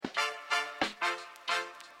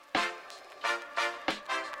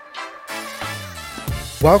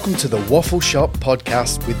Welcome to the Waffle Shop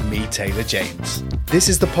podcast with me, Taylor James. This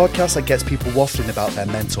is the podcast that gets people waffling about their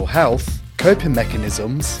mental health, coping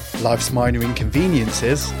mechanisms, life's minor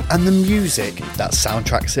inconveniences, and the music that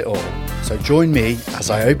soundtracks it all. So join me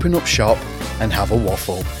as I open up shop and have a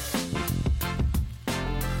waffle.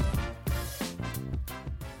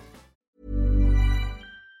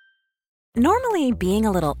 Normally, being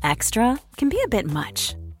a little extra can be a bit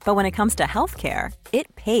much, but when it comes to healthcare,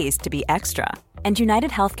 it pays to be extra. And United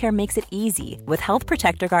Healthcare makes it easy with Health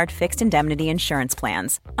Protector Guard fixed indemnity insurance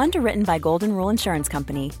plans. Underwritten by Golden Rule Insurance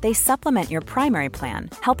Company, they supplement your primary plan,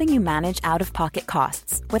 helping you manage out-of-pocket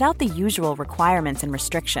costs without the usual requirements and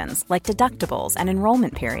restrictions like deductibles and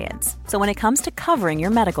enrollment periods. So when it comes to covering your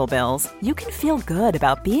medical bills, you can feel good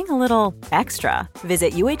about being a little extra.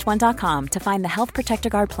 Visit uh1.com to find the Health Protector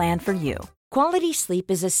Guard plan for you. Quality sleep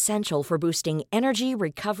is essential for boosting energy,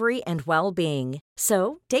 recovery, and well-being.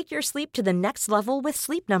 So, take your sleep to the next level with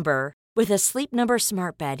Sleep Number. With a Sleep Number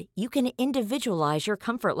smart bed, you can individualize your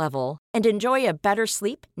comfort level and enjoy a better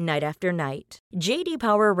sleep night after night. J.D.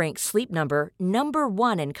 Power ranks Sleep Number number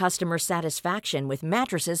one in customer satisfaction with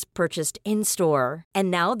mattresses purchased in-store.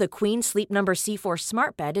 And now the Queen Sleep Number C4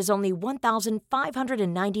 smart bed is only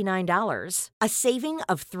 $1,599, a saving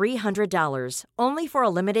of $300, only for a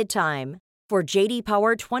limited time. For JD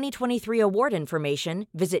Power 2023 award information,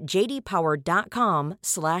 visit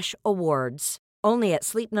jdpower.com/awards. Only at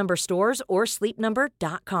Sleep Number stores or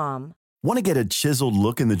sleepnumber.com. Want to get a chiseled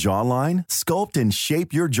look in the jawline? Sculpt and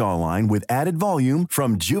shape your jawline with added volume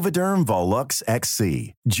from Juvederm Volux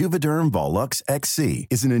XC. Juvederm Volux XC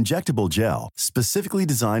is an injectable gel specifically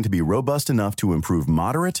designed to be robust enough to improve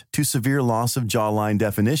moderate to severe loss of jawline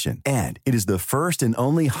definition. And it is the first and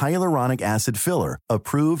only hyaluronic acid filler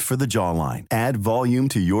approved for the jawline. Add volume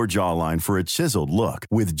to your jawline for a chiseled look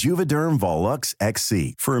with Juvederm Volux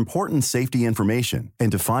XC. For important safety information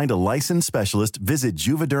and to find a licensed specialist, visit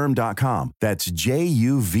juvederm.com. That's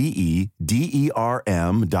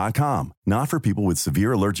JUVEDERM.com. Not for people with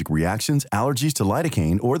severe allergic reactions, allergies to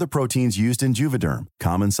lidocaine, or the proteins used in Juvederm.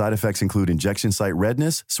 Common side effects include injection site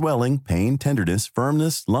redness, swelling, pain, tenderness,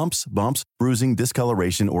 firmness, lumps, bumps, bruising,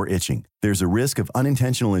 discoloration, or itching. There's a risk of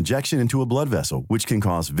unintentional injection into a blood vessel, which can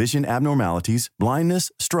cause vision abnormalities,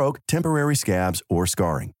 blindness, stroke, temporary scabs, or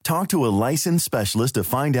scarring. Talk to a licensed specialist to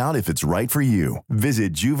find out if it's right for you.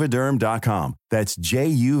 Visit Juvederm.com. That's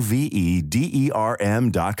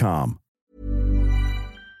JUVEDERM.com.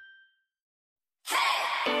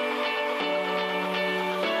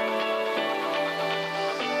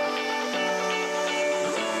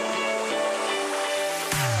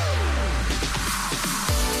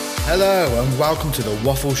 Hello and welcome to the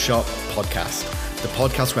Waffle Shop podcast, the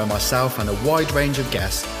podcast where myself and a wide range of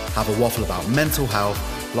guests have a waffle about mental health,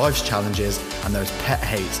 life's challenges, and those pet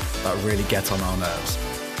hates that really get on our nerves.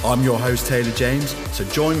 I'm your host, Taylor James, so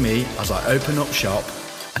join me as I open up shop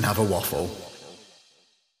and have a waffle.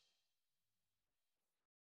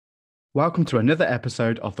 Welcome to another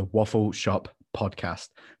episode of the Waffle Shop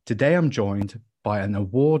podcast. Today I'm joined by an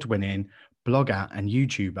award-winning blogger and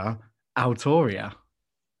YouTuber, Eltoria.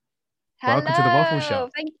 Hello. Welcome to the Waffle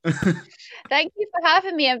Shop. Thank you for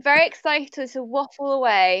having me. I'm very excited to waffle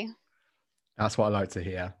away. That's what I like to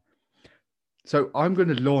hear. So I'm going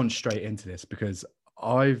to launch straight into this because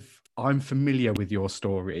I'm familiar with your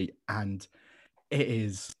story, and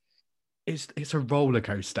it's a roller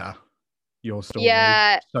coaster. Your story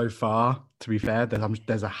so far. To be fair,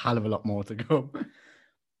 there's a hell of a lot more to go.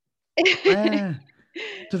 The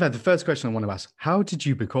first question I want to ask: how did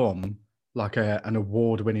you become like an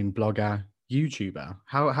award-winning blogger, YouTuber?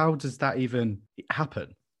 How does that even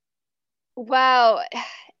happen? Well,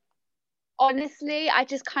 honestly, I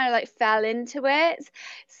just kind of fell into it.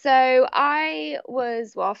 So I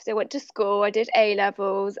went to school, I did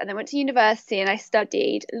A-levels, and then went to university and I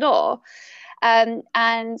studied law.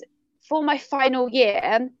 And for my final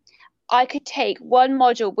year, I could take one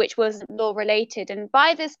module which wasn't law related. And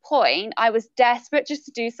by this point, I was desperate just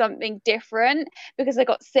to do something different because I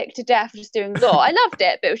got sick to death of just doing law. I loved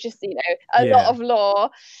it, but it was just, a lot of law.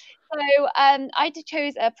 So I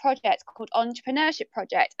chose a project called Entrepreneurship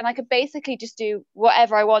Project, and I could basically just do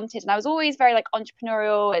whatever I wanted. And I was always very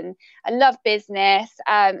entrepreneurial, and I love business.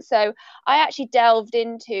 So I actually delved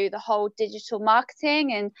into the whole digital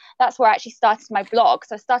marketing, and that's where I actually started my blog.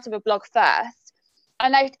 So I started a blog first.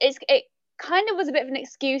 And it kind of was a bit of an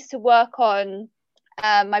excuse to work on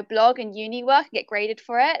my blog and uni work and get graded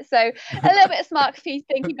for it. So a little bit of smart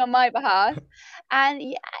thinking on my behalf. And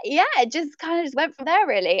it just kind of went from there,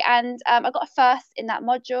 really. And I got a first in that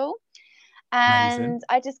module. Amazing. and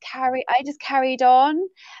I just carried on,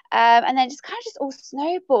 and then just kind of just all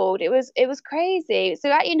snowballed. It was crazy. So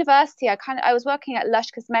at university, I was working at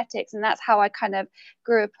Lush Cosmetics, and that's how I kind of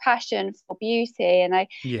grew a passion for beauty, and I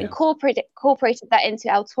Yeah. incorporated that into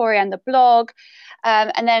Eltoria and the blog,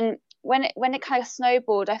 and then when it kind of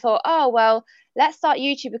snowballed, I thought, oh well, let's start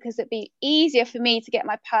YouTube because it'd be easier for me to get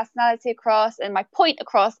my personality across and my point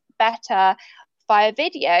across better via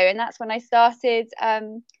video, and that's when I started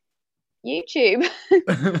YouTube.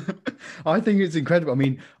 I think it's incredible. I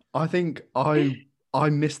mean, I think I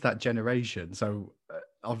missed that generation. So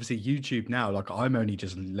obviously YouTube now, like I'm only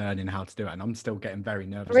just learning how to do it, and I'm still getting very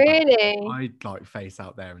nervous about putting Really? my like face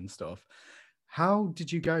out there and stuff. How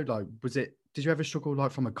did you go? Like, did you ever struggle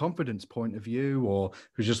like from a confidence point of view, or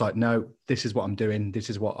was just like, no, this is what I'm doing, this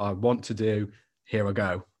is what I want to do, here I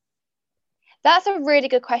go? That's a really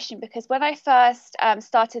good question because when I first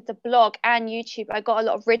started the blog and YouTube, I got a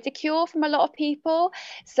lot of ridicule from a lot of people.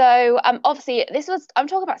 So obviously, I'm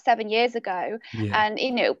talking about 7 years ago, Yeah. and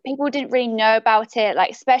people didn't really know about it,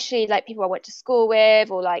 like especially like people I went to school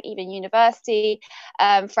with or like even university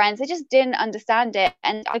friends. They just didn't understand it,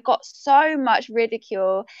 and I got so much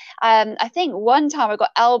ridicule. I think one time I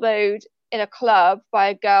got elbowed in a club by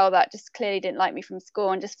a girl that just clearly didn't like me from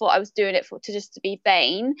school and just thought I was doing it to be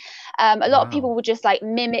vain. A lot of Wow. people would just like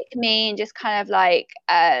mimic me and just kind of like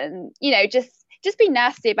just be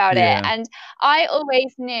nasty about it. Yeah. And I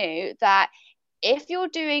always knew that if you're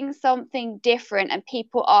doing something different and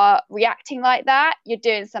people are reacting like that, you're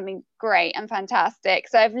doing something great and fantastic.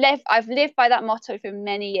 So I've lived by that motto for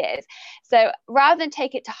many years. So rather than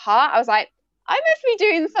take it to heart, I was like, I must be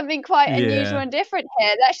doing something quite unusual Yeah. and different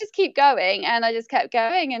here. Let's just keep going. And I just kept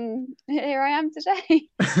going, and here I am today.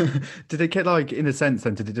 Did it get like, in a sense,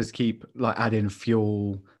 then, did it just keep like adding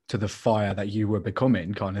fuel to the fire that you were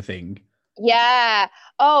becoming, kind of thing? Yeah.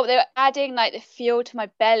 Oh, they were adding like the fuel to my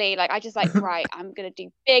belly. Like I just like, right, I'm gonna do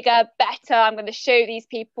bigger, better. I'm gonna show these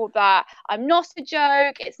people that I'm not a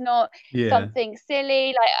joke. It's not Yeah. something silly.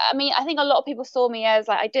 Like, I mean, I think a lot of people saw me as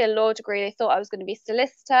like I did a law degree. They thought I was gonna be a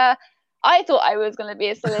solicitor. I thought I was gonna be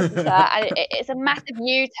a solicitor, and it's a massive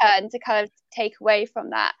U-turn to kind of take away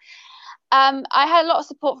from that. I had a lot of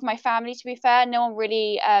support from my family, to be fair. No one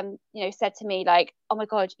really, said to me like, "Oh my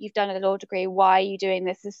God, you've done a law degree. Why are you doing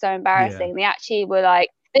this? This is so Yeah. embarrassing." They actually were like,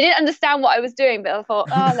 they didn't understand what I was doing, but I thought,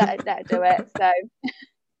 "Oh, let her do it." So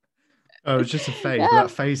Oh, it's just a phase, but yeah,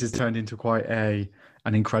 that phase has turned into quite an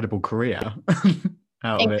incredible career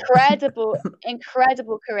out of it.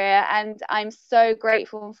 incredible career, and I'm so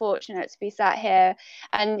grateful and fortunate to be sat here.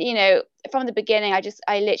 And from the beginning, I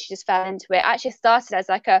literally just fell into it. I actually started as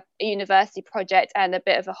like a university project and a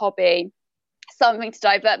bit of a hobby, something to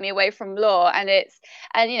divert me away from law, and it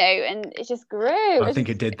just grew. I think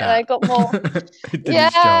it did And I that. got more. It did Yeah,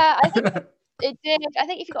 its job. I think it did. I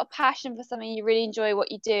think if you've got a passion for something, you really enjoy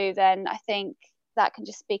what you do, then I think that can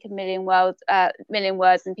just speak a million words,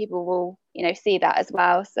 and people will see that as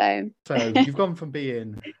well. So So you've gone from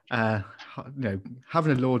being,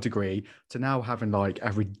 having a law degree to now having like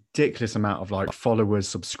a ridiculous amount of like followers,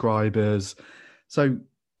 subscribers. So,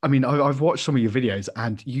 I mean, I've watched some of your videos,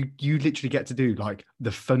 and you literally get to do like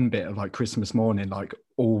the fun bit of like Christmas morning, like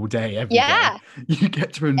all day, every day. yeah. You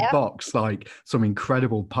get to Yeah. unbox like some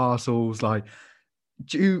incredible parcels. Like,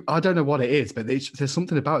 I don't know what it is, but there's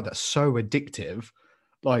something about it that's so addictive.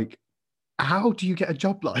 Like, how do you get a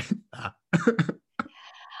job like that?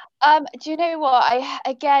 Do you know what?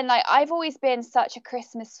 I've always been such a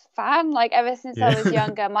Christmas fan. Like ever since I Yeah. was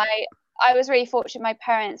younger, I was really fortunate. My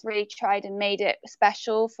parents really tried and made it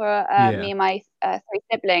special for Yeah. me and my three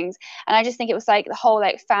siblings. And I just think it was like the whole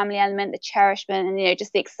like family element, the cherishment, and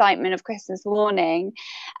just the excitement of Christmas morning.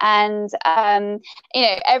 And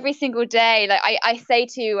every single day, like I say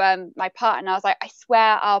to my partner, I was like, I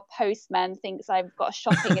swear our postman thinks I've got a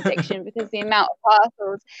shopping addiction because the amount of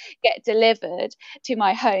parcels get delivered to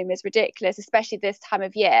my home is ridiculous, especially this time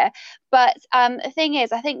of year. But the thing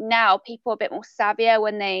is, I think now people are a bit more savvier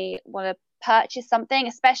when they want to purchase something,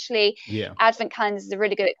 especially Yeah. advent calendars is a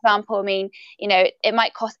really good example. I mean, it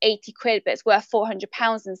might cost 80 quid, but it's worth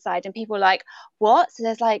 £400 inside, and people are like, what? So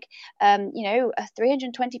there's like a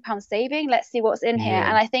 £320 saving. Let's see what's in here. Yeah.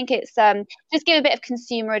 And I think it's just give a bit of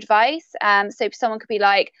consumer advice. So someone could be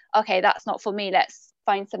like, okay, that's not for me, let's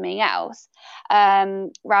find something else,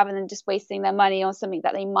 rather than just wasting their money on something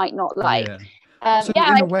that they might not like. Yeah. So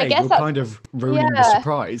Yeah, in a I way, guess you're that's, kind of ruining the yeah,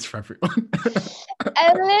 surprise for everyone.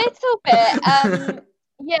 a little bit.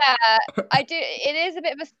 Yeah, I do. It is a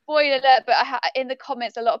bit of a spoiler alert, but in the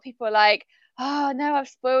comments, a lot of people are like, "Oh no, I've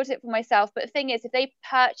spoiled it for myself." But the thing is, if they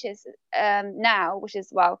purchase now, which is,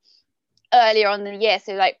 well, earlier on in the year.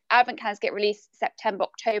 So like advent calendars get released September,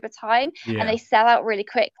 October time, and they sell out really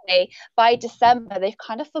quickly. By December, they've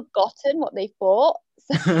kind of forgotten what they've bought.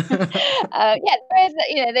 So yeah, there is,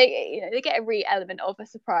 they get a real element of a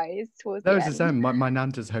surprise towards the end. That was the same. My nan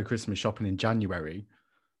does her Christmas shopping in January.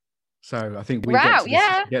 So I think we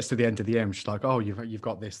gets to the end of the year and she's like, oh, you've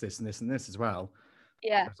got this, and this, and this as well.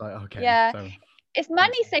 Yeah. I was like, okay. Yeah. So it's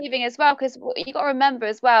money saving as well, because you got to remember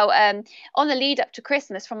as well, on the lead up to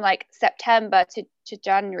Christmas, from like September to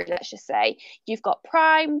January, let's just say, you've got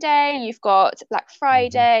Prime Day, you've got Black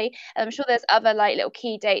Friday, and I'm sure there's other like little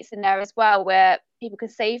key dates in there as well where people can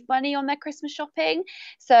save money on their Christmas shopping.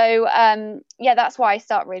 So yeah, that's why I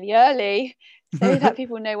start really early, so that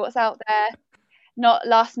people know what's out there, not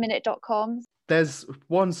lastminute.com. There's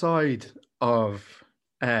one side of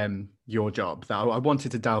your job that I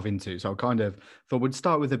wanted to delve into, so I kind of thought we'd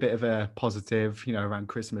start with a bit of a positive, around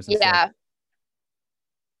Christmas and stuff.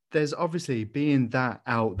 There's obviously being that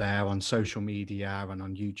out there on social media and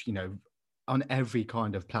on YouTube, on every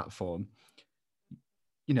kind of platform,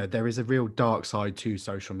 there is a real dark side to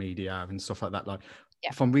social media and stuff like that. Like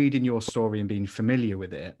from reading your story and being familiar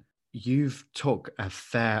with it, you've took a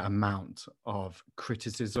fair amount of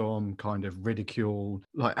criticism, kind of ridicule.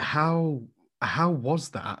 Like how was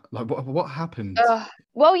that? Like what happened?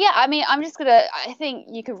 Well, yeah, I mean, I think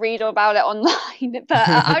you could read all about it online, but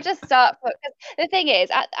I'll just start. Because the thing is,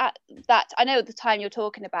 at that, I know at the time you're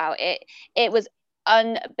talking about it was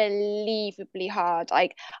unbelievably hard.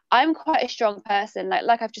 Like, I'm quite a strong person,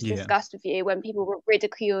 like I've just discussed with you. When people were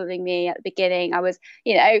ridiculing me at the beginning, I was,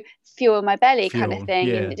 fuel in my belly kind of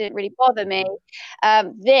thing, and it didn't really bother me.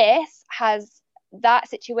 That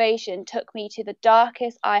situation took me to the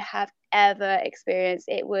darkest I have ever experienced.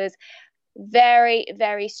 It was very,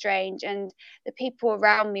 very strange, and the people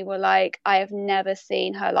around me were like, I have never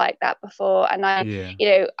seen her like that before. And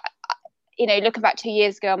looking back 2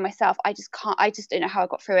 years ago on myself, I just don't know how I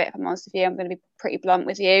got through it. If I'm honest with you, I'm going to be pretty blunt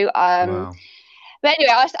with you. Wow. But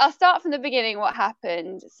anyway, I'll start from the beginning. What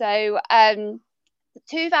happened? So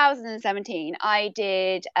 2017, I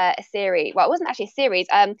did a series. Well, it wasn't actually a series.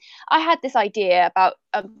 I had this idea about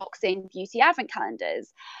unboxing beauty advent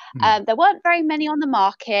calendars. There weren't very many on the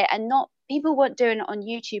market, and people weren't doing it on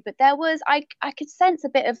YouTube, but there was, I could sense a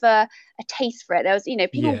bit of a taste for it. There was,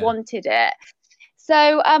 people wanted it.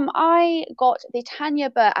 So I got the Tanya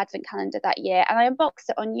Burr advent calendar that year, and I unboxed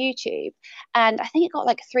it on YouTube, and I think it got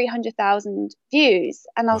like 300,000 views.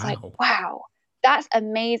 And I was like, wow, that's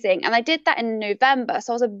amazing. And I did that in November,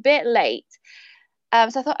 so I was a bit late.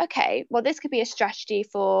 So I thought, okay, well, this could be a strategy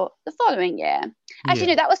for the following year. Actually,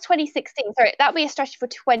 no, that was 2016. Sorry, that would be a strategy for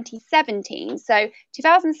 2017. So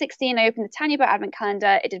 2016, I opened the Tanya Burr advent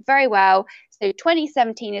calendar. It did very well. So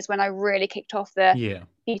 2017 is when I really kicked off the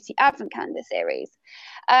beauty advent calendar series.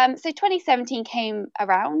 So 2017 came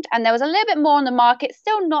around, and there was a little bit more on the market,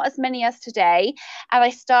 still not as many as today. And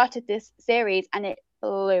I started this series, and it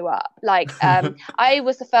blew up. Like I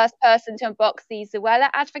was the first person to unbox the Zoella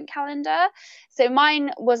advent calendar, so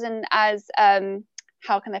mine wasn't as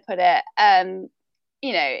how can I put it,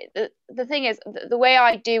 the thing is, the way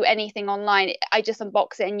I do anything online, I just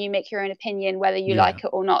unbox it and you make your own opinion whether you like it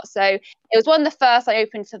or not. So it was one of the first I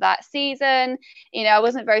opened for that season. I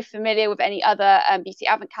wasn't very familiar with any other beauty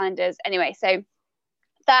advent calendars anyway, so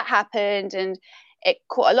that happened, and it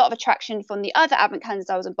caught a lot of attraction from the other advent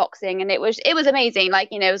calendars I was unboxing, and it was amazing. Like,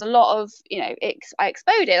 it was a lot of, I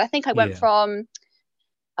exploded. I think I went from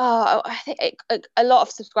I think a lot of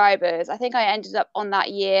subscribers. I think I ended up on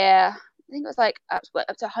that year, I think it was like up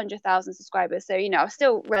to 100,000 subscribers. So, I was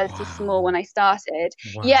still relatively small when I started.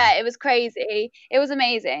 Wow. Yeah, it was crazy. It was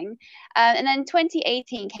amazing. And then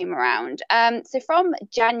 2018 came around. So from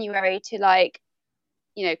January to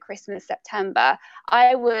Christmas, September,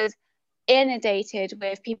 I was inundated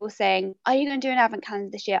with people saying, are you going to do an advent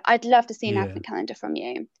calendar this year? I'd love to see an advent calendar from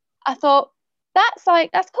you. I thought, that's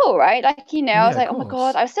cool, right? Like, I was like, oh my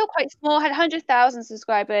God, I was still quite small, had 100,000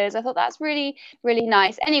 subscribers. I thought that's really, really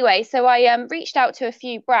nice. Anyway, so I reached out to a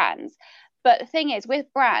few brands. But the thing is, with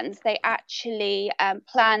brands, they actually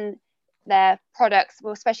plan their products,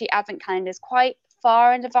 well, especially advent calendars, quite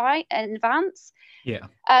far in advance. Yeah.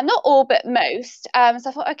 Not all, but most. So I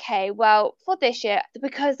thought, okay, well, for this year,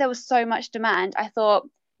 because there was so much demand, I thought,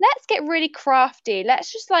 let's get really crafty. Let's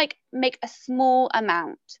just make a small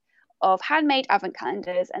amount of handmade advent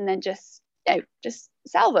calendars, and then just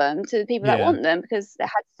sell them to the people that want them, because they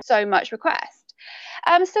had so much request.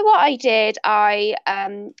 So what I did, I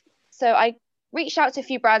reached out to a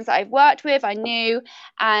few brands that I've worked with, I knew,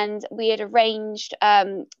 and we had arranged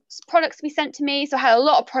products to be sent to me. So I had a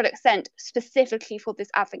lot of products sent specifically for this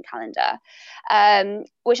advent calendar,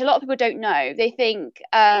 which a lot of people don't know. They think,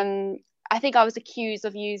 I think I was accused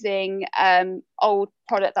of using old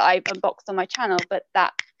product that I've unboxed on my channel, but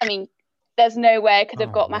there's no way I could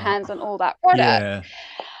have got my hands on all that product. Yeah.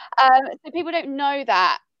 So people don't know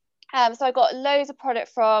that. So I got loads of product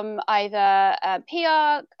from either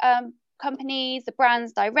PR companies, the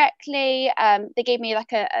brands directly. They gave me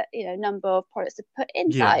like a number of products to put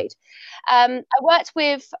inside. I worked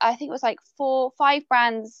with, I think it was like 4-5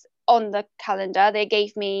 brands on the calendar. They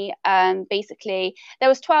gave me basically, there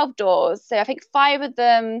was 12 doors, so I think 5 of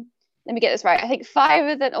them, let me get this right, I think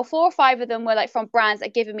 5 of them, or 4 or 5 of them, were like from brands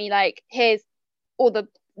that given me like, here's all the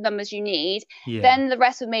numbers you need. Then the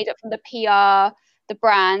rest were made up from the PR, the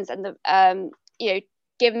brands, and the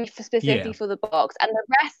given specifically for the box, and the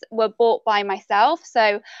rest were bought by myself.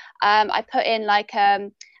 So I put in like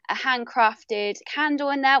a handcrafted candle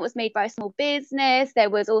in there. It was made by a small business. There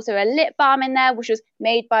was also a lip balm in there, which was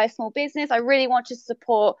made by a small business. I really wanted to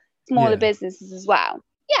support smaller businesses as well.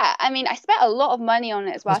 Yeah, I mean, I spent a lot of money on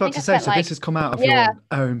it as well. I was about to say, so this has come out of your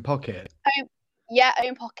own pocket.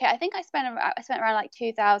 Own pocket. I think I spent around like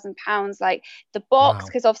 £2,000. Like the box,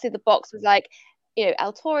 because obviously the box was like,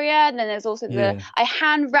 Eltoria, and then there's also I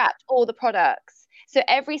hand wrapped all the products. So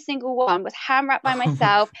every single one was hand wrapped by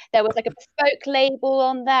myself. There was like a bespoke label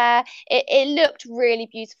on there. It looked really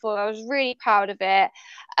beautiful. I was really proud of it.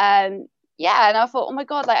 And I thought, oh my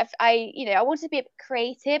God, like I wanted to be a bit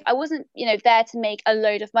creative. I wasn't, there to make a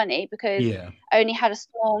load of money, because I only had a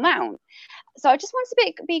small amount. So I just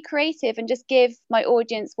wanted to be creative and just give my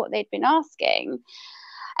audience what they'd been asking.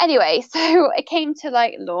 Anyway, so it came to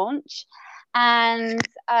like launch, and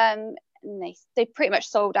they pretty much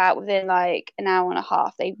sold out within like an hour and a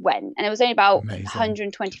half. They went, and it was only about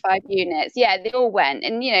 125 units. Yeah, they all went.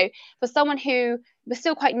 And for someone who was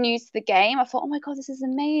still quite new to the game, I thought, oh my God, this is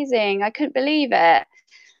amazing. I couldn't believe it.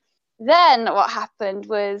 Then what happened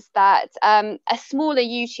was that a smaller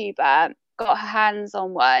YouTuber got her hands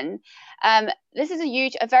on one. This is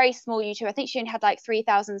a very small YouTuber. I think she only had like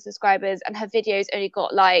 3,000 subscribers, and her videos only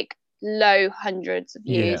got like low hundreds of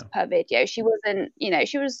views per video. She wasn't,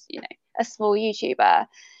 she was, a small YouTuber.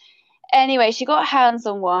 Anyway, she got her hands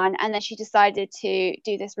on one, and then she decided to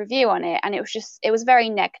do this review on it, and it was very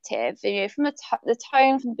negative. From the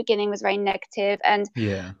tone from the beginning was very negative, and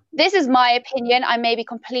this is my opinion. I may be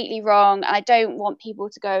completely wrong, and I don't want people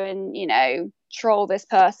to go and troll this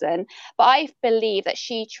person, but I believe that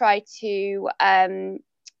she tried to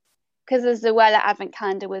because the Zoella Advent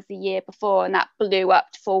Calendar was the year before, and that blew up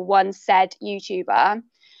for one said YouTuber.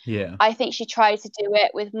 I think she tried to do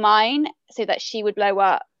it with mine so that she would blow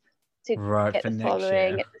up to get the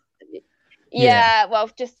following. Well,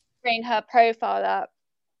 just bring her profile up.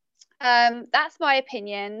 That's my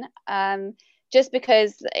opinion. Just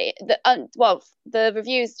because the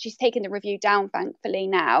reviews, she's taken the review down, thankfully,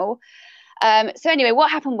 now. So anyway, what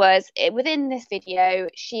happened was, within this video,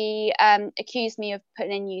 she accused me of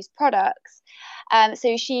putting in used products.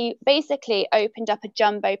 So she basically opened up a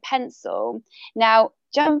jumbo pencil. Now,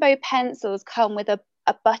 jumbo pencils come with a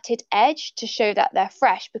butted edge to show that they're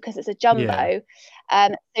fresh, because it's a jumbo.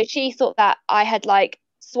 So she thought that I had like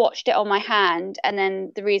swatched it on my hand, and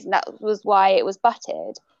then the reason that was why it was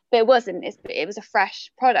butted, but it wasn't. It was a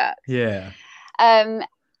fresh product. And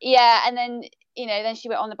then then she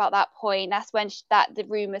went on about that point. That's when the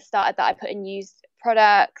rumor started that I put in used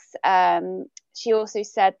products. She also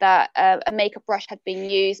said that a makeup brush had been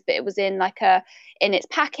used, but it was in its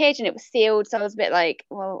package, and it was sealed. So I was a bit like,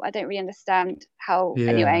 well, I don't really understand how.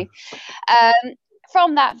 Anyway,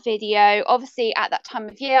 from that video, obviously at that time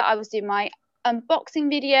of year, I was doing my unboxing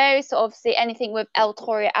video. So obviously anything with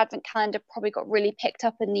Eltoria Advent Calendar probably got really picked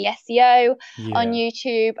up in the SEO on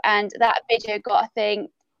YouTube, and that video got, I think,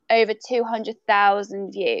 over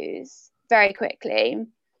 200,000 views very quickly.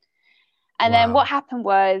 And then what happened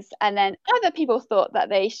was, and then other people thought that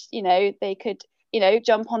they could,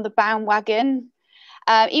 jump on the bandwagon.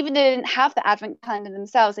 Even though they didn't have the Advent Calendar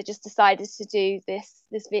themselves, they just decided to do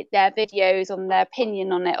their videos on their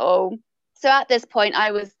opinion on it all. So at this point,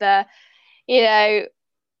 I was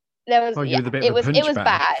there was you were the bit of a punch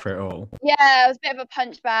bag for it all. I was a bit of a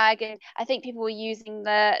punch bag, and I think people were using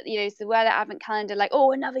the Zoella Advent Calendar like,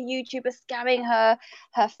 oh, another YouTuber scamming her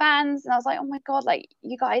fans, and I was like, oh my God, like,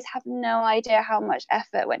 you guys have no idea how much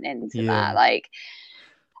effort went into that. Like,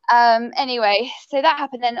 anyway, so that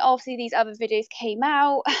happened. Then obviously these other videos came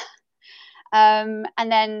out, and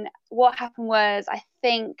then what happened was, I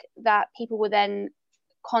think that people were then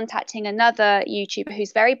contacting another YouTuber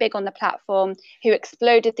who's very big on the platform, who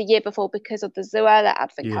exploded the year before because of the Zoella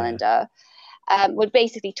advent calendar, would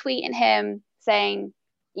basically tweeting him saying,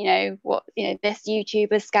 this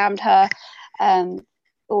YouTuber scammed her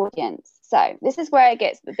audience. So this is where it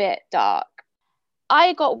gets a bit dark.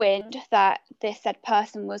 I got wind that this said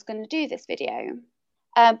person was going to do this video.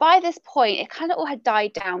 By this point, it kind of all had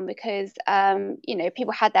died down because,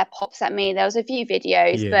 people had their pops at me. There was a few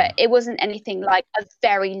videos, but it wasn't anything like a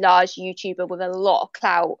very large YouTuber with a lot of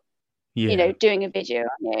clout, doing a video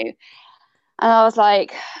on you. And I was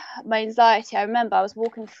like, my anxiety, I remember I was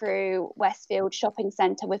walking through Westfield shopping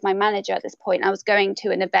centre with my manager at this point. I was going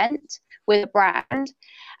to an event with a brand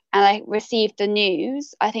and I received the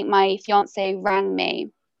news. I think my fiance rang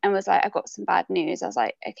me and was like, I've got some bad news. I was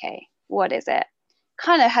like, okay, what is it?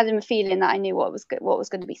 Kind of had a feeling that I knew what was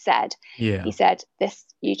going to be said. Yeah. He said, this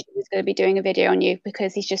YouTuber is going to be doing a video on you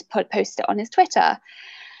because he's just posted it on his Twitter.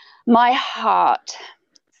 My heart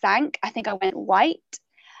sank. I think I went white.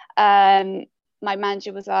 My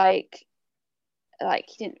manager was like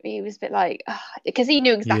he was a bit like, because he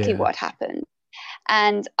knew exactly what had happened.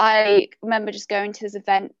 And I remember just going to this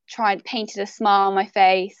event, painted a smile on my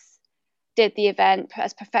face, did the event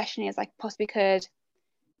as professionally as I possibly could.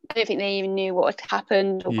 I don't think they even knew what had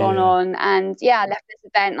happened or gone on. And I left this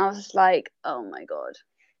event and I was just like, oh my God.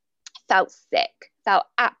 Felt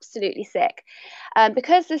absolutely sick.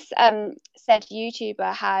 Because this said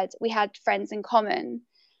YouTuber we had friends in common.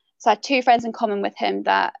 So I had 2 friends in common with him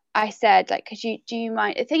that I said, like, do you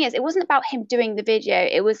mind? The thing is, it wasn't about him doing the video.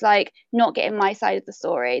 It was like not getting my side of the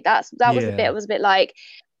story. That was a bit like,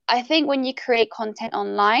 I think when you create content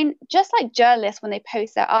online, just like journalists, when they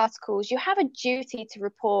post their articles, you have a duty to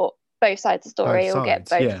report both sides of the story or get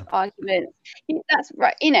both arguments. That's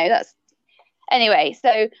right. Anyway,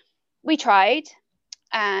 so we tried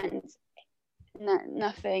and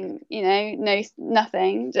nothing,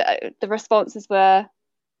 nothing. The responses were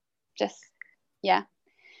just,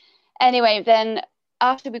 Anyway, then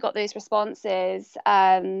after we got those responses,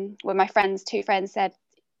 when my 2 friends said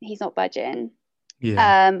he's not budging,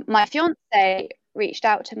 my fiance reached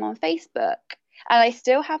out to him on Facebook, and I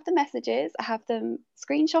still have the messages. I have them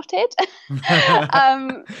screenshotted. I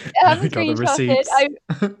have them screenshotted.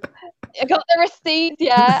 I got the receipts,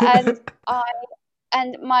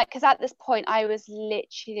 because at this point I was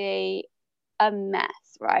literally a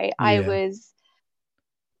mess, right?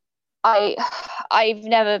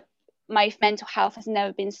 My mental health has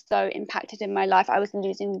never been so impacted in my life. I was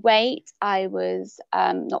losing weight. I was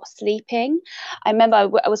not sleeping. I remember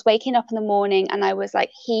I was waking up in the morning and I was like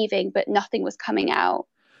heaving, but nothing was coming out.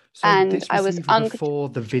 So and this was I was even before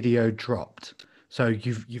the video dropped. So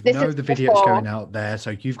the video's going out there. So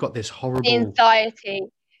you've got this horrible anxiety,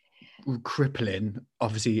 crippling,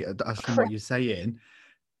 obviously, that's from what you're saying.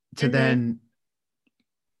 To then,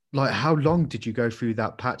 like, how long did you go through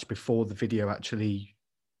that patch before the video actually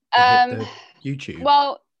hit the YouTube?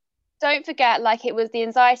 Well, don't forget, like, the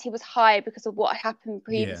anxiety was high because of what happened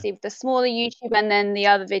previously with the smaller YouTube and then the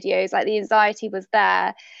other videos. Like, the anxiety was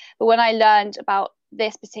there, but when I learned about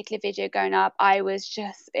this particular video going up,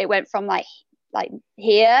 it went from like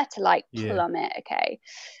here to like plummet. Okay,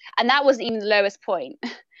 and that wasn't even the lowest point.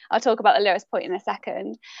 I'll talk about the lowest point in a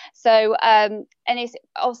second. So, and it's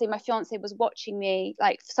obviously my fiance was watching me,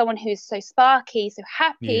 like someone who's so sparky, so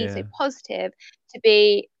happy, so positive, to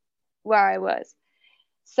be where I was.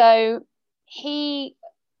 So he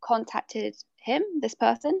contacted this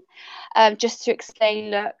person, just to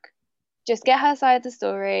explain, look, just get her side of the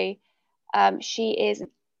story. She is an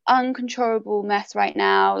uncontrollable mess right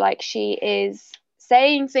now. Like, she is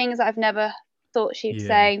saying things I've never thought she'd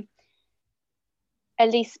say.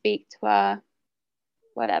 At least speak to her,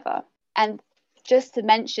 whatever. And just to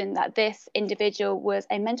mention that this individual was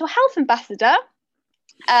a mental health ambassador.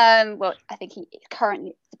 Well, I think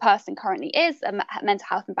the person currently is a mental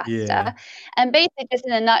health ambassador. And basically, just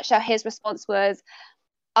in a nutshell, his response was,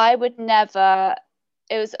 I would never,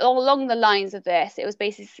 it was all along the lines of this. It was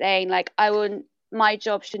basically saying, like, my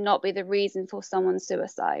job should not be the reason for someone's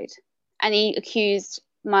suicide. And he accused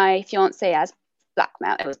my fiance as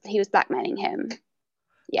blackmail. He was blackmailing him.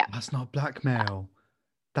 Yeah. That's not blackmail.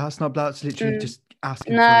 That's literally just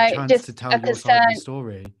asking for a chance to tell your side of the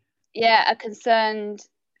story. Yeah, a concerned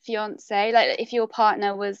fiance. Like, if your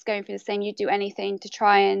partner was going through the same, you'd do anything to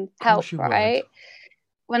try and help, right?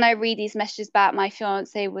 When I read these messages back, my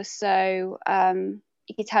fiance was so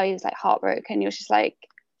you could tell he was like heartbroken. He was just like,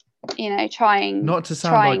 trying not to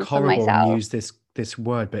sound like horrible and use this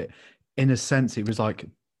word, but in a sense it was like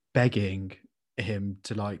begging him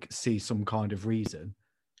to like see some kind of reason.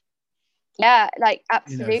 Yeah, like,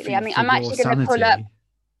 absolutely. I mean, I'm actually going to pull up.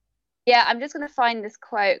 Yeah, I'm just going to find this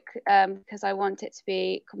quote because I want it to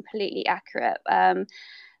be completely accurate. Yeah,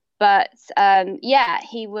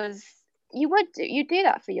 he was. You do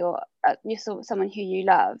that for your someone who you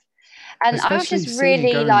love, and I was Especially just seeing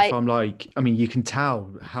really going like, from like, I mean, you can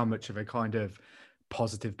tell how much of a kind of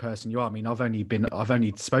positive person you are. I mean, I've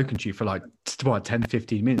only spoken to you for like what 10,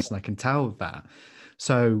 15 minutes, and I can tell that.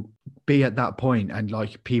 So be at that point and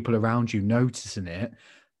like people around you noticing it,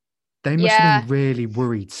 they must have yeah, been really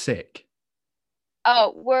worried sick.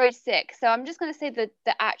 oh, worried sick. So I'm just going to say the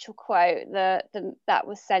actual quote that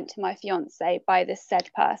was sent to my fiance by this said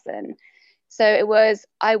person. So it was,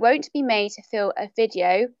 I won't be made to feel a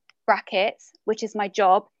video, brackets, which is my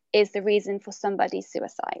job, is the reason for somebody's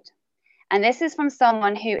suicide. And this is from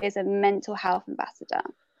someone who is a mental health ambassador.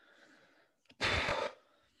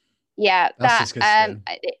 Yeah, That's disgusting.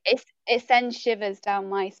 it sends shivers down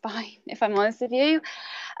my spine, if I'm honest with you.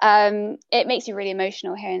 It makes you really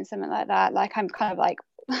emotional hearing something like that. Like I'm kind of like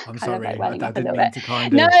I'm kind of like sorry, I welling up a didn't little mean bit. to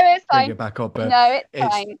kind No, of it's bring fine. it back up, but No, it's it's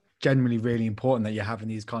fine. generally really important that you're having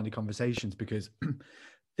these kind of conversations because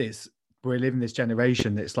this we're living this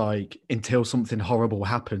generation that's like until something horrible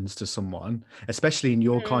happens to someone, especially in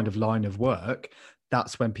your kind Mm, of line of work,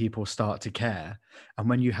 that's when people start to care. And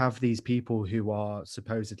when you have these people who are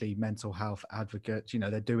supposedly mental health advocates,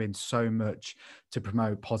 they're doing so much to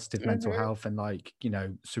promote positive mental mhm. health and like,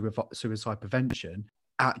 suicide prevention,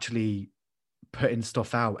 actually putting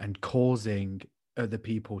stuff out and causing other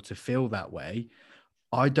people to feel that way.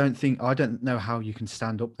 I don't know how you can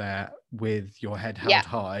stand up there with your head Yeah, held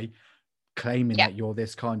high claiming yeah, that you're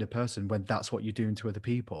this kind of person when that's what you're doing to other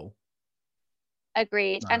people.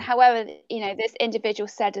 agreed. And No. however, this individual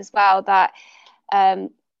said as well that um,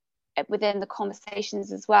 within the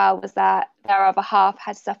conversations as well was that their other half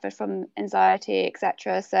had suffered from anxiety,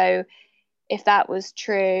 etc. So if that was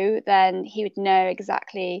true, then he would know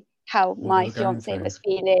exactly how What they my were going fiance through. was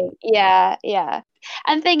feeling. Yeah, yeah.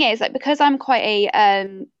 And the thing is, like, because I'm quite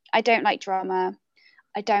I don't like drama.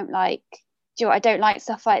 I don't like, I don't like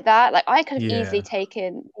stuff like that. Like, I could have easily Yeah.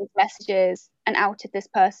 taken these messages and outed this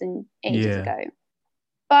person ages Yeah. ago,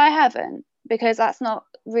 but I haven't because that's not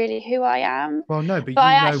really who I am. Well, no, but But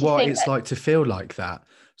I you know actually what think it's that, like to feel like that.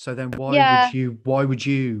 So then yeah, why would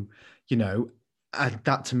you, you know, and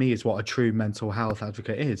that to me is what a true mental health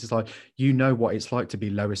advocate is. It's like, what it's like to be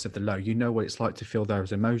lowest of the low. You know what it's like to feel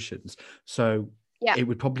those emotions. So yeah. it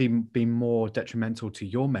would probably be more detrimental to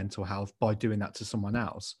your mental health by doing that to someone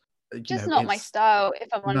else. Just not my It's style, if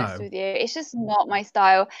I'm honest no. with you. It's just not my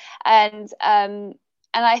style. And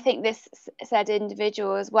I think this said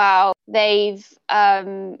individual as well, they've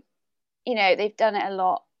done it a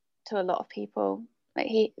lot to a lot of people. Like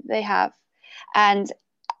they have. And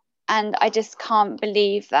I just can't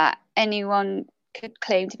believe that anyone could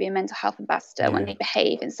claim to be a mental health ambassador when Yeah. they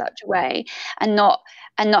behave in such a way and not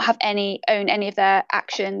have own any of their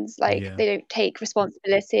actions. Like Yeah. they don't take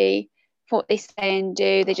responsibility for what they say and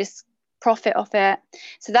do. They just profit off it.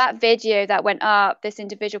 So that video that went up, this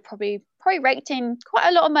individual probably raked in quite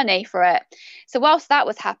a lot of money for it. So whilst that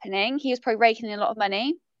was happening, he was probably raking in a lot of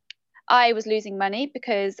money. I was losing money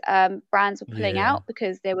because brands were pulling Yeah. out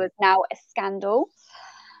because there was now a scandal.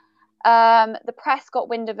 The press got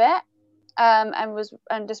wind of it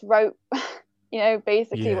and just wrote,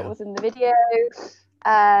 basically what Yeah. was in the video.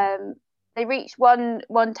 They reached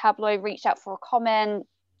one tabloid reached out for a comment.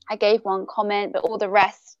 I gave one comment, but all the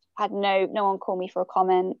rest had no one call me for a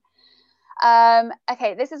comment.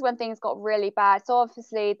 Okay, this is when things got really bad. So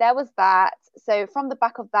obviously there was that. So from the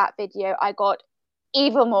back of that video, I got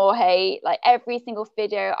even more hate. Like every single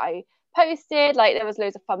video I posted, like there was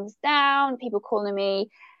loads of thumbs down, people calling me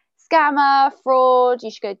scammer, fraud, you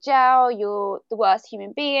should go to jail, you're the worst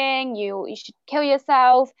human being, you should kill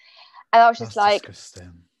yourself. And I was just That's like,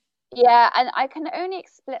 disgusting. yeah, and I can only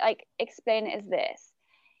explain it as this.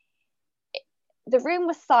 The room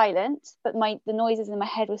was silent, but the noises in my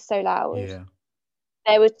head were so loud. Yeah.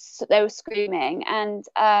 They were screaming, and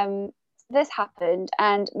this happened.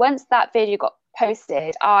 And once that video got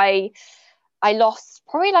posted, I lost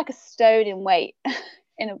probably like a stone in weight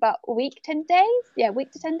in about a week, 10 days. Yeah, a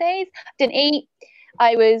week to 10 days. Didn't eat.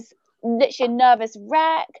 I was literally a nervous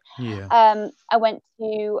wreck. Yeah. I went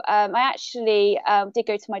to. I actually did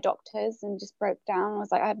go to my doctors and just broke down. I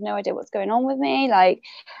was like, I have no idea what's going on with me. Like,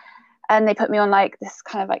 and they put me on like this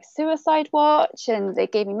kind of like suicide watch, and they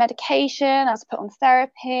gave me medication. I was put on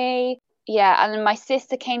therapy. Yeah, and then my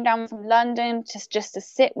sister came down from London just to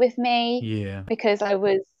sit with me Yeah. because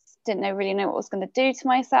didn't really know what I was going to do to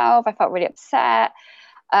myself. I felt really upset.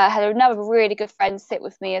 I had another really good friend sit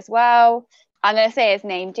with me as well. I'm going to say his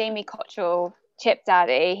name, Jamie Cottrell, Chip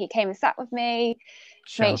Daddy. He came and sat with me.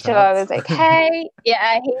 to make Shout sure I out. was okay.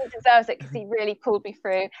 Yeah, he deserves it because he really pulled me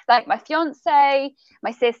through. Like my fiance,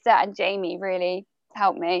 my sister, and Jamie really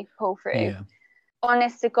helped me pull through. Yeah.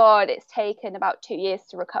 Honest to God, it's taken about 2 years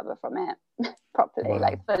to recover from it properly, Wow.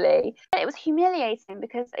 like fully. It was humiliating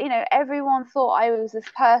because, you know, everyone thought I was this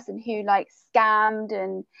person who like scammed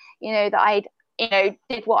and, you know, that I'd, you know,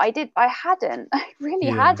 did what I did. I hadn't. I really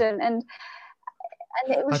Yeah. hadn't. And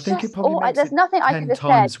it I was think it just, probably oh, makes there's it nothing I could 10 have said.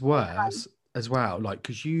 times worse as well. Like,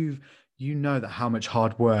 because you know that how much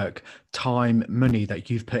hard work, time, money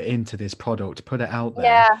that you've put into this product, put it out there.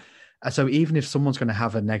 Yeah. So even if someone's going to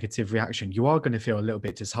have a negative reaction, you are going to feel a little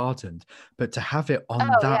bit disheartened. But to have it on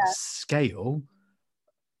Oh, that yeah. scale,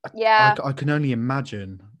 Yeah. I can only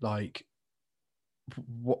imagine, like,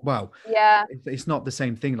 well, Yeah. it's not the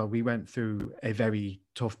same thing. Like, we went through a very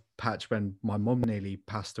tough patch when my mum nearly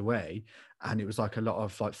passed away, and it was like a lot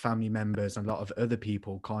of like family members and a lot of other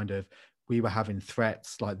people kind of, we were having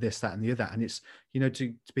threats like this, that, and the other. And it's, you know,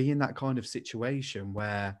 to be in that kind of situation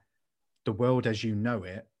where the world as you know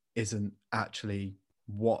it isn't actually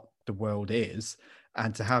what the world is,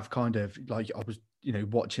 and to have kind of like, I was, you know,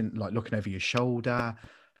 watching, like looking over your shoulder,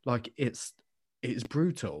 like it's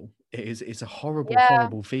brutal. It's a horrible, Yeah.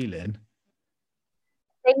 horrible feeling.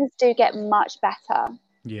 Things do get much better.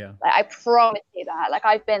 Yeah. Like, I promise you that. Like,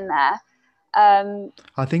 I've been there.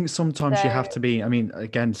 I think sometimes you have So to be, I mean,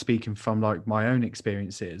 again, speaking from like my own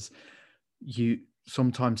experiences, you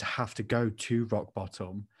sometimes have to go to rock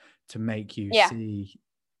bottom to make you yeah. see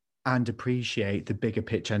and appreciate the bigger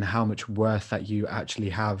picture and how much worth that you actually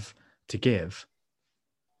have to give.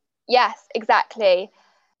 Yes, exactly.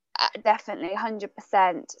 Definitely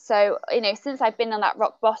 100%. So, you know, since I've been on that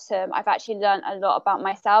rock bottom, I've actually learned a lot about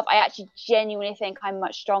myself. I actually genuinely think I'm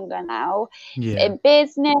much stronger now Yeah. in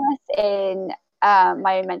business, in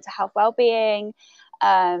my own mental health well-being. You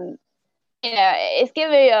know, it's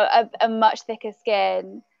given me a much thicker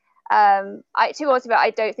skin. To be honest with you,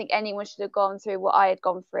 I don't think anyone should have gone through what I had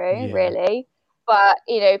gone through, Yeah. really. But,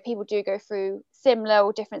 you know, people do go through similar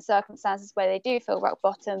or different circumstances where they do feel rock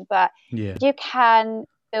bottom, but Yeah. you can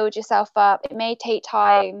build yourself up. It may take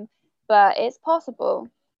time, but it's possible.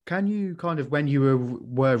 Can you kind of, when you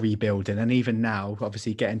were rebuilding, and even now,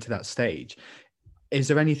 obviously getting to that stage, is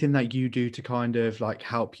there anything that you do to kind of like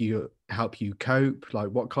help you cope? Like,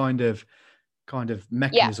 what kind of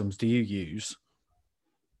mechanisms do you use?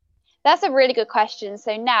 That's a really good question.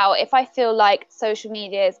 So now, if I feel like social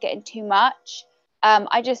media is getting too much,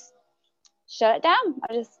 I just shut it down.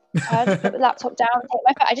 I just put the laptop down, take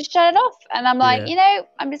my phone. I just shut it off, and I'm like, Yeah. you know,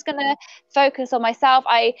 I'm just gonna focus on myself.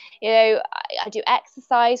 I do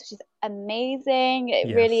exercise, which is amazing.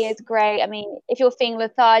 It really Yes. is great. I mean, if you're feeling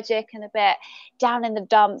lethargic and a bit down in the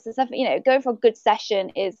dumps and stuff, you know, going for a good session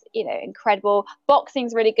is, you know, incredible.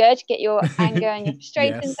 Boxing's really good to get your anger and your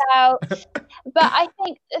frustrations Yes. out. But I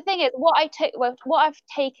think the thing is, what I've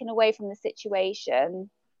taken away from the situation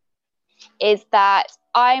is that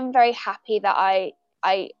I'm very happy that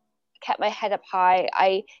I kept my head up high.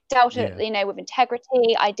 I dealt it, Yeah. you know, with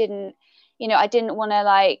integrity. I didn't want to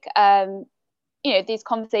like, you know, these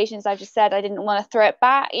conversations I've just said, I didn't want to throw it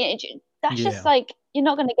back. You know, that's just Yeah. like, you're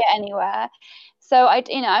not going to get anywhere. So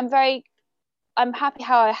I'm happy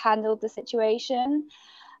how I handled the situation.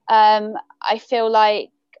 I feel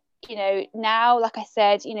like, you know, now, like I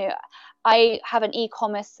said, you know, I have an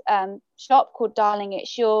e-commerce shop called Darling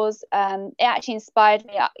It's Yours. It actually inspired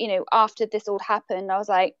me, you know, after this all happened. I was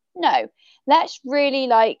like, no, let's really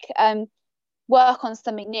like work on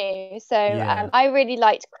something new. So Yeah. I really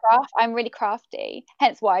liked craft. I'm really crafty,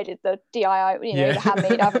 hence why I did the DIY, you know, Yeah. the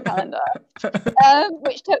handmade advent calendar,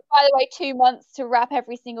 which took, by the way, 2 months to wrap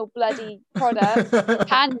every single bloody product,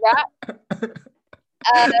 hand wrap.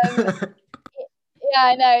 Yeah,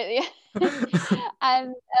 I know.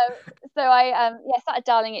 And so I started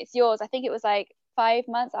Darling It's Yours. I think it was like 5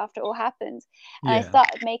 months after it all happened, and I Yeah.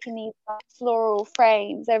 started making these floral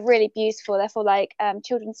frames. They're really beautiful. They're for like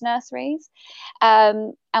children's nurseries,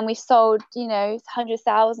 and we've sold, you know, hundreds,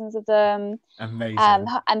 thousands of them. Amazing.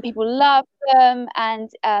 And people love them. And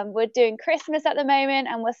we're doing Christmas at the moment,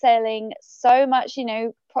 and we're selling so much, you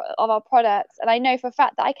know, of our products. And I know for a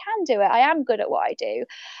fact that I can do it. I am good at what I do.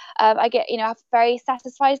 I get, you know, I have very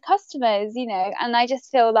satisfied customers, you know, and I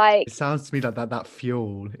just feel like It sounds to me like that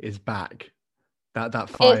fuel is back. That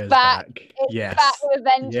it's fire's back. back. It's Yes. back with a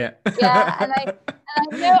vengeance. Yeah. Yeah, and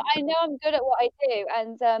I know I'm good at what I do,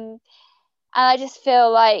 and I just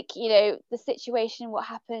feel like, you know, the situation, what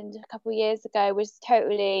happened a couple of years ago, was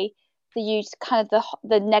totally kind of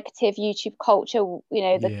the negative YouTube culture, you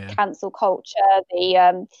know, the Yeah. cancel culture,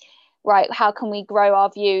 the right, how can we grow our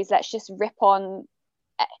views? Let's just rip on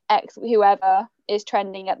X whoever, is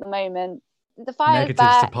trending at the moment. The fire's Negatives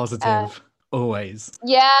back. to positive, always.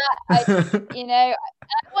 Yeah, I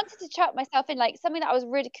wanted to chuck myself in, like, something that I was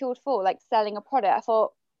ridiculed for, like selling a product. I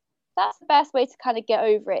thought that's the best way to kind of get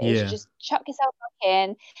over it, is you just chuck yourself back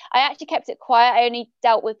in. I actually kept it quiet. I only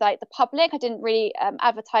dealt with like the public. I didn't really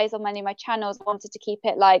advertise on many of my channels. I wanted to keep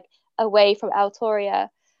it like away from Eltoria.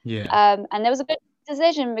 And there was a good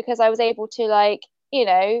decision, because I was able to, like,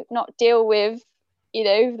 not deal with,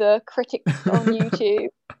 the critics on YouTube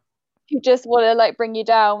who just want to like bring you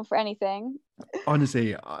down for anything.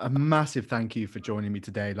 Honestly, a massive thank you for joining me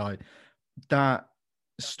today. Like, that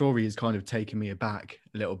story has kind of taken me aback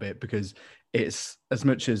a little bit, because it's, as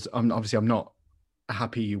much as I'm not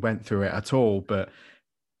happy you went through it at all, but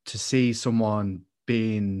to see someone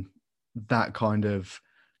being that kind of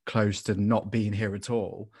close to not being here at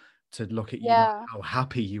all, to look at you, like, how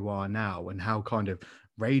happy you are now and how kind of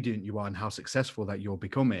radiant you are and how successful that you're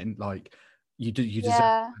becoming, like, you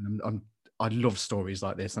deserve. And I love stories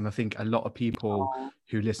like this, and I think a lot of people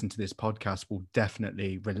who listen to this podcast will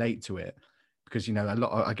definitely relate to it, because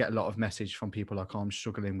I get a lot of message from people like, oh, I'm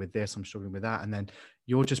struggling with this, I'm struggling with that, and then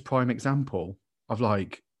you're just prime example of,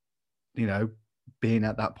 like, being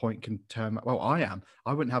at that point can turn. Well,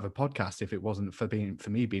 I wouldn't have a podcast if it wasn't for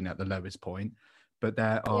me being at the lowest point, but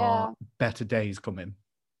there are better days coming.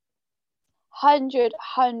 100%,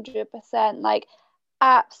 like,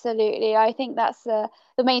 absolutely. I think that's the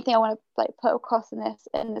main thing I want to like put across in this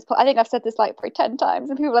I think I've said this like probably 10 times,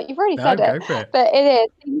 and people are like, you've already said it, but it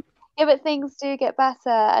is. But things do get better,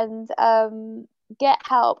 and get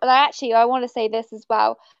help. And I want to say this as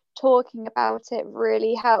well, talking about it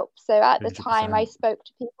really helps. So at the 100%. time I spoke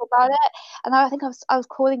to people about it, and I think I was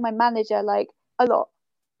calling my manager like a lot,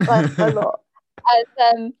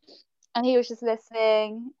 and he was just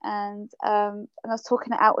listening, and I was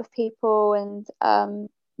talking it out with people, and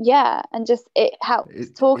and just it helps.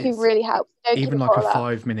 Talking really helps. Even like a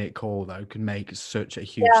 5-minute call though can make such a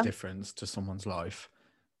huge difference to someone's life.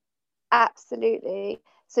 Absolutely.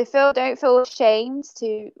 So don't feel ashamed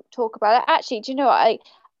to talk about it. Actually, do you know what?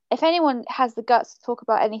 If anyone has the guts to talk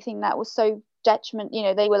about anything that was so detriment,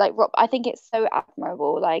 they were like, I think it's so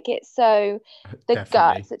admirable. Like, it's so the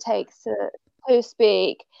Definitely. guts it takes to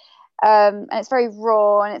speak. And it's very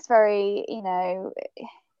raw, and it's very,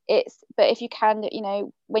 but if you can,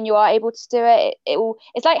 when you are able to do it,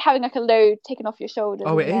 it's like having like a load taken off your shoulders.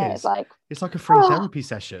 Oh, it is. It's like a free therapy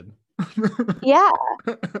session. Yeah,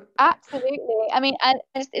 absolutely. I mean, and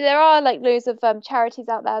there are like loads of charities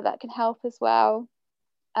out there that can help as well.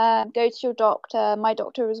 Go to your doctor. My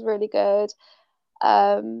doctor was really good,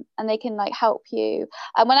 and they can like help you.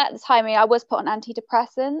 And when at the time I was put on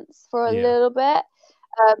antidepressants for a little bit,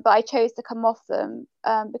 but I chose to come off them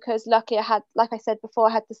because luckily I had, like I said before,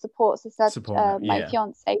 I had the support. So my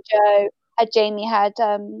fiance Joe, had Jamie, had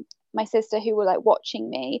my sister, who were like watching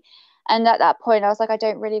me. And at that point, I was like, I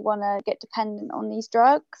don't really want to get dependent on these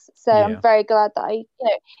drugs. So I'm very glad that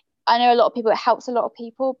I know a lot of people, it helps a lot of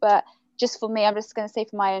people, but just for me, I'm just going to say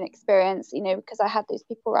from my own experience, because I had those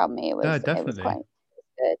people around me, it was quite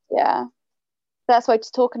good. Yeah. That's why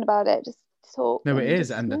just talking about it, just talk. No, it is.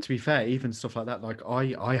 And to be fair, even stuff like that, like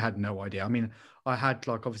I had no idea. I mean, I had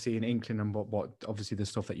like obviously an inkling on what obviously the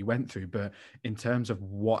stuff that you went through, but in terms of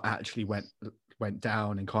what actually went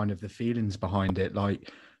down and kind of the feelings behind it,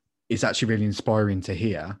 like, it's actually really inspiring to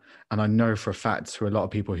hear. And I know for a fact to a lot of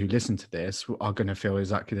people who listen to this are going to feel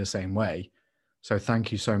exactly the same way. So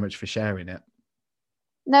thank you so much for sharing it.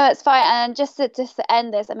 No, it's fine. And just to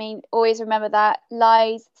end this, I mean, always remember that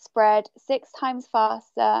lies spread 6 times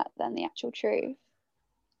faster than the actual truth.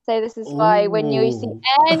 So this is why when you see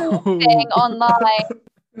anything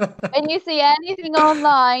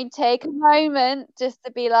online, take a moment just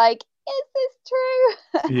to be like, is this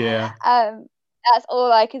true? Yeah. That's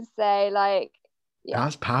all I can say. Like,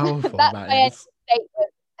 that's powerful. That is.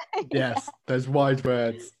 Yes, those wise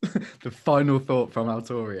words. The final thought from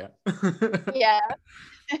Eltoria. Yeah.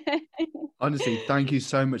 Honestly, thank you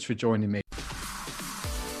so much for joining me.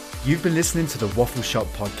 You've been listening to the Waffle Shop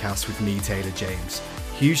podcast with me, Taylor James.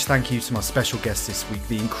 Huge thank you to my special guest this week,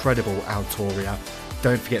 the incredible Eltoria.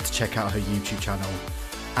 Don't forget to check out her YouTube channel.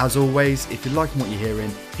 As always, if you're liking what you're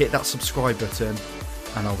hearing, hit that subscribe button,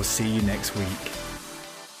 and I will see you next week.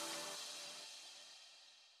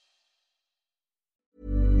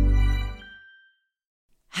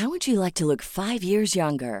 How would you like to look 5 years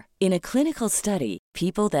younger? In a clinical study,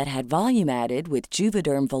 people that had volume added with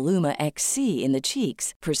Juvederm Voluma XC in the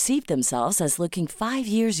cheeks perceived themselves as looking 5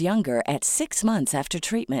 years younger at 6 months after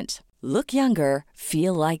treatment. Look younger,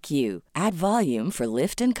 feel like you. Add volume for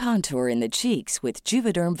lift and contour in the cheeks with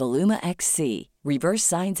Juvederm Voluma XC. Reverse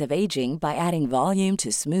signs of aging by adding volume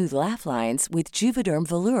to smooth laugh lines with Juvederm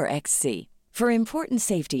Volure XC. For important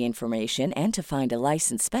safety information and to find a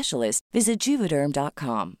licensed specialist, visit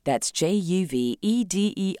Juvederm.com. That's JUVEDERM.com.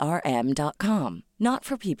 Not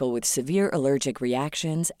for people with severe allergic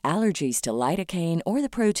reactions, allergies to lidocaine, or the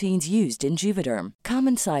proteins used in Juvederm.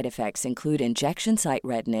 Common side effects include injection site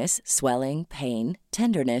redness, swelling, pain,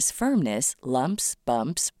 tenderness, firmness, lumps,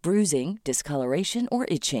 bumps, bruising, discoloration, or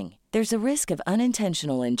itching. There's a risk of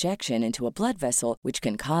unintentional injection into a blood vessel, which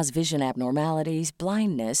can cause vision abnormalities,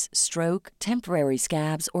 blindness, stroke, temporary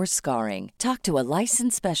scabs, or scarring. Talk to a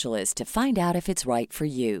licensed specialist to find out if it's right for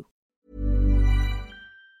you.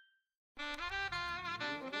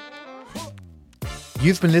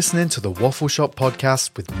 You've been listening to the Waffle Shop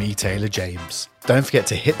podcast with me, Taylor James. Don't forget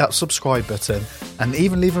to hit that subscribe button and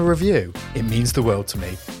even leave a review. It means the world to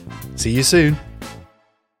me. See you soon.